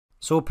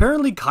So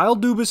apparently Kyle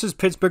Dubas's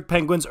Pittsburgh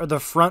Penguins are the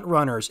front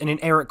runners in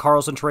an Erik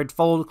Karlsson trade,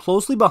 followed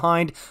closely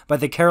behind by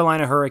the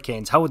Carolina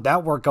Hurricanes. How would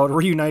that work out,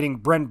 reuniting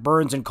Brent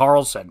Burns and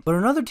Karlsson? But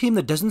another team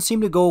that doesn't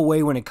seem to go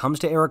away when it comes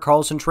to Erik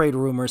Karlsson trade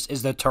rumors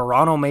is the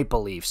Toronto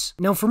Maple Leafs.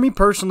 Now for me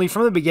personally,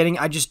 from the beginning,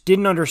 I just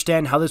didn't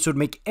understand how this would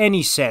make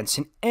any sense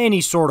in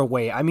any sort of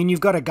way. I mean, you've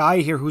got a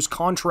guy here whose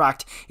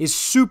contract is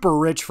super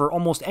rich for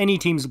almost any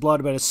team's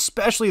blood, but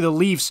especially the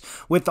Leafs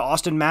with the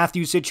Auston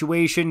Matthews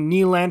situation,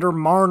 Nylander,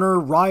 Marner,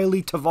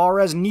 Riley, Tavares.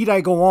 Need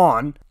I go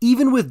on?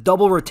 Even with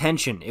double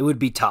retention, it would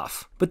be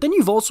tough. But then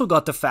you've also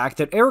got the fact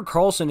that Erik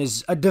Karlsson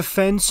is a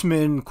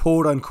defenseman,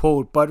 quote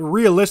unquote, but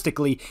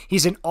realistically,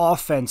 he's an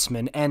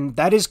offenseman, and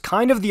that is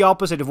kind of the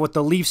opposite of what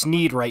the Leafs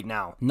need right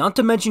now. Not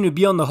to mention to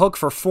be on the hook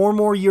for 4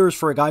 more years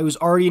for a guy who's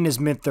already in his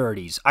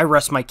mid-30s. I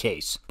rest my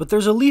case. But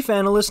there's a Leaf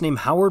analyst named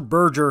Howard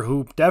Berger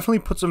who definitely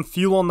put some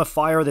fuel on the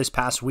fire this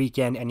past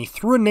weekend, and he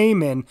threw a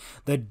name in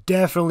that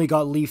definitely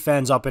got Leaf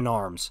fans up in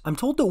arms. I'm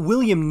told that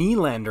William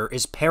Nylander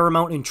is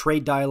paramount in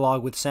trade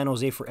dialogue with San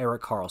Jose for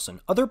Erik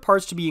Karlsson. Other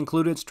parts to be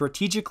included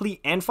strategically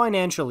and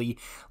financially,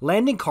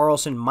 landing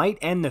Karlsson might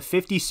end the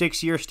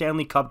 56-year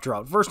Stanley Cup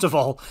drought. First of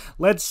all,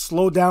 let's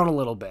slow down a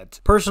little bit.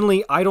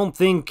 Personally, I don't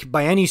think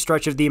by any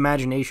stretch of the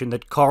imagination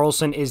that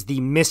Karlsson is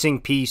the missing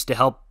piece to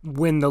help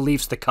win the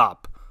Leafs the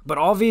Cup. But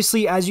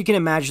obviously, as you can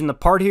imagine, the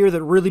part here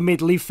that really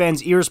made Leaf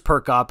fans' ears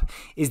perk up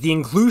is the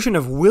inclusion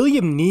of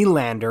William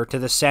Nylander to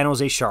the San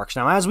Jose Sharks.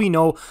 Now, as we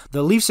know,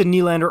 the Leafs and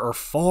Nylander are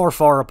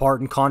far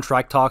apart in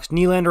contract talks.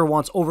 Nylander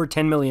wants over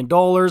 $10 million.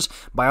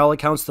 By all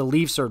accounts, the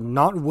Leafs are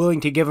not willing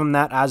to give him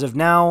that as of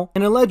now.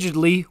 And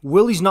allegedly,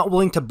 Willie's not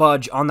willing to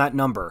budge on that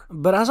number.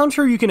 But as I'm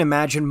sure you can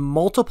imagine,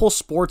 multiple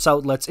sports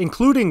outlets,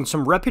 including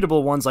some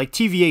reputable ones like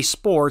TVA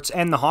Sports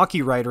and the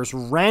hockey writers,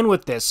 ran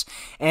with this.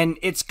 And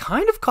it's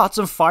kind of caught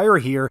some fire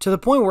here, to the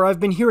point where I've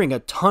been hearing a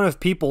ton of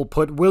people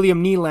put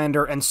William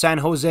Nylander and San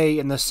Jose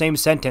in the same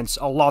sentence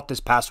a lot this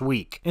past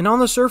week. And on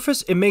the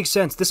surface, it makes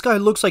sense. This guy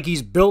looks like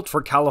he's built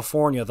for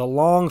California. The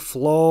long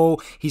flow,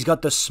 he's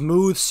got the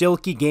smooth,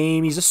 silky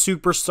game, he's a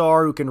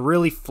superstar who can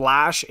really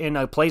flash in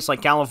a place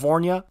like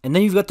California. And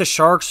then you've got the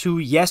Sharks who,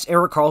 yes,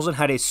 Erik Karlsson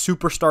had a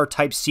superstar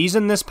type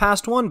season this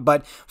past one,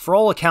 but for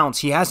all accounts,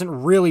 he hasn't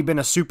really been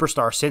a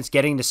superstar since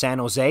getting to San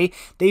Jose.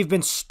 They've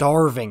been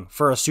starving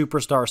for a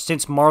superstar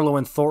since Marleau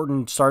and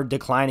Thornton started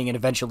declining and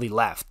eventually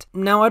left.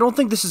 Now, I don't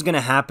think this is going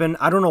to happen.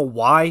 I don't know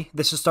why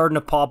this is starting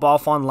to pop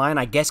off online.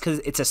 I guess because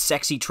it's a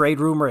sexy trade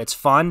rumor, it's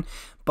fun.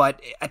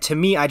 But to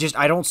me, I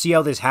don't see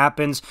how this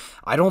happens.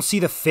 I don't see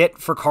the fit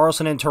for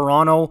Karlsson in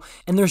Toronto,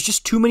 and there's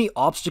just too many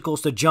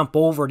obstacles to jump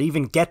over to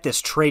even get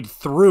this trade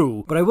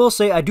through. But I will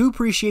say, I do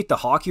appreciate the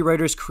hockey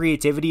writers'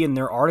 creativity in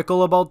their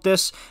article about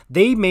this.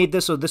 They made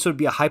this so this would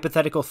be a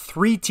hypothetical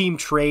 3-team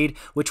trade,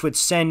 which would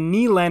send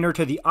Nylander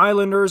to the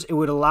Islanders. It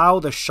would allow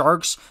the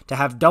Sharks to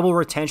have double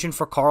retention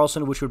for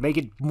Karlsson, which would make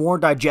it more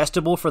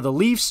digestible for the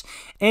Leafs,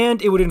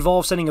 and it would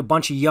involve sending a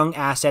bunch of young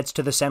assets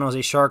to the San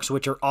Jose Sharks,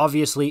 which are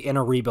obviously in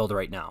a rebuild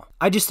right now.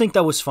 I just think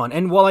that was fun,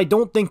 and while I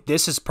don't think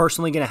this is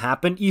personally going to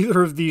happen,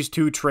 either of these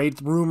two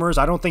trade rumors,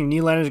 I don't think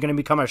Nylander is going to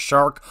become a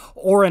Shark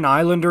or an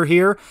Islander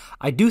here.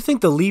 I do think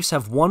the Leafs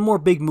have one more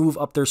big move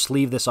up their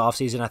sleeve this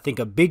offseason. I think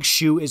a big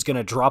shoe is going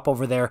to drop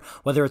over there,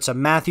 whether it's a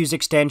Matthews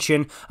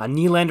extension, a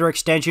Nylander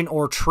extension,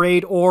 or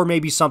trade, or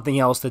maybe something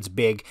else that's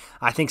big.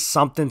 I think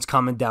something's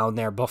coming down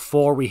there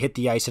before we hit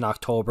the ice in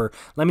October.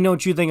 Let me know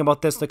what you think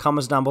about this in the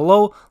comments down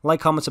below.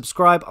 Like, comment,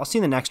 subscribe. I'll see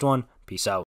you in the next one. Peace out.